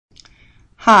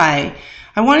Hi,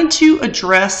 I wanted to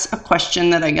address a question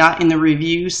that I got in the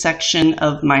review section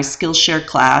of my Skillshare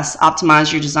class,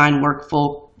 Optimize Your Design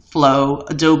Workflow,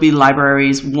 Adobe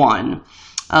Libraries 1.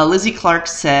 Lizzie Clark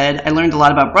said, I learned a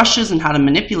lot about brushes and how to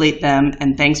manipulate them,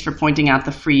 and thanks for pointing out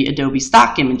the free Adobe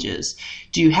stock images.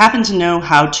 Do you happen to know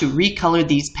how to recolor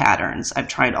these patterns? I've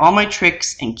tried all my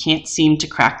tricks and can't seem to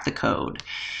crack the code.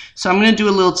 So I'm going to do a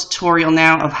little tutorial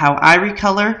now of how I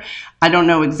recolor. I don't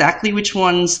know exactly which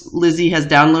ones Lizzie has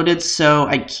downloaded, so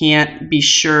I can't be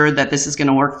sure that this is going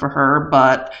to work for her,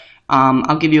 but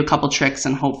I'll give you a couple tricks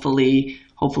and hopefully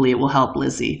it will help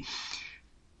Lizzie.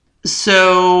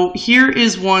 So here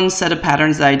is one set of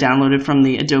patterns that I downloaded from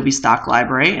the Adobe stock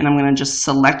library, and I'm going to just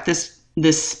select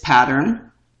this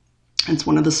pattern. It's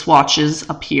one of the swatches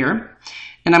up here,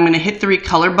 and I'm going to hit the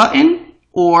recolor button.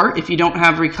 Or if you don't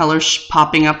have recolor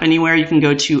popping up anywhere, you can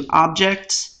go to Edit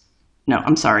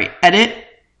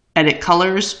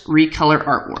Colors, Recolor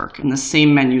Artwork, and the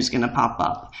same menu is going to pop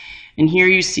up. And here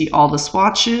you see all the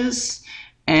swatches,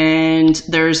 and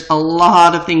there's a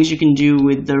lot of things you can do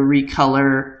with the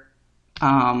recolor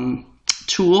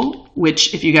tool,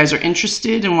 which if you guys are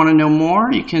interested and want to know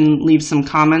more, you can leave some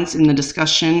comments in the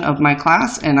discussion of my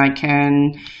class, and I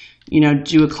can,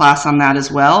 do a class on that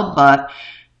as well. But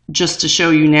just to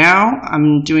show you now,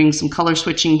 I'm doing some color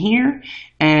switching here,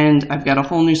 and I've got a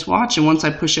whole new swatch, and once I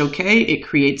push OK, it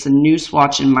creates a new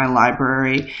swatch in my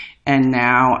library, and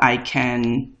now I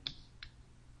can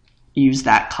use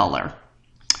that color.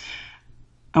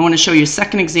 I want to show you a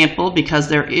second example because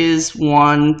there is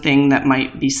one thing that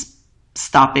might be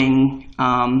stopping,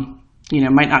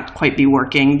 might not quite be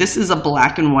working. This is a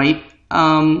black and white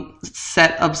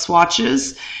set of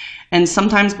swatches, and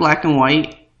sometimes black and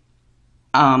white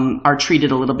are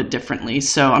treated a little bit differently.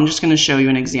 So I'm just going to show you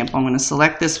an example. I'm going to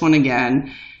select this one again,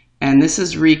 and this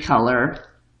is recolor.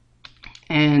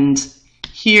 And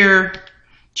here,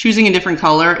 choosing a different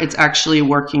color, it's actually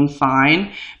working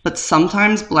fine. But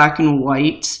sometimes black and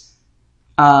white,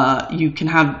 you can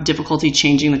have difficulty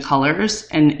changing the colors.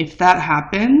 And if that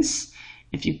happens,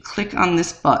 if you click on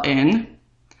this button,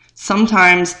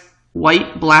 sometimes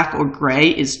white, black, or gray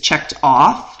is checked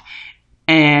off.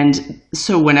 And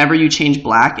so whenever you change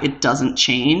black, it doesn't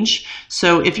change.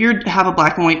 So if you have a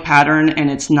black and white pattern and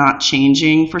it's not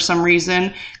changing for some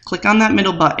reason, click on that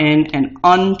middle button and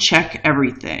uncheck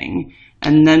everything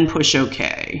and then push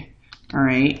OK. All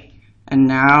right. And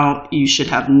now you should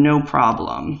have no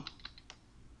problem.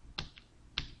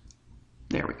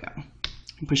 There we go.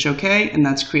 Push OK, and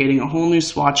that's creating a whole new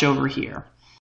swatch over here.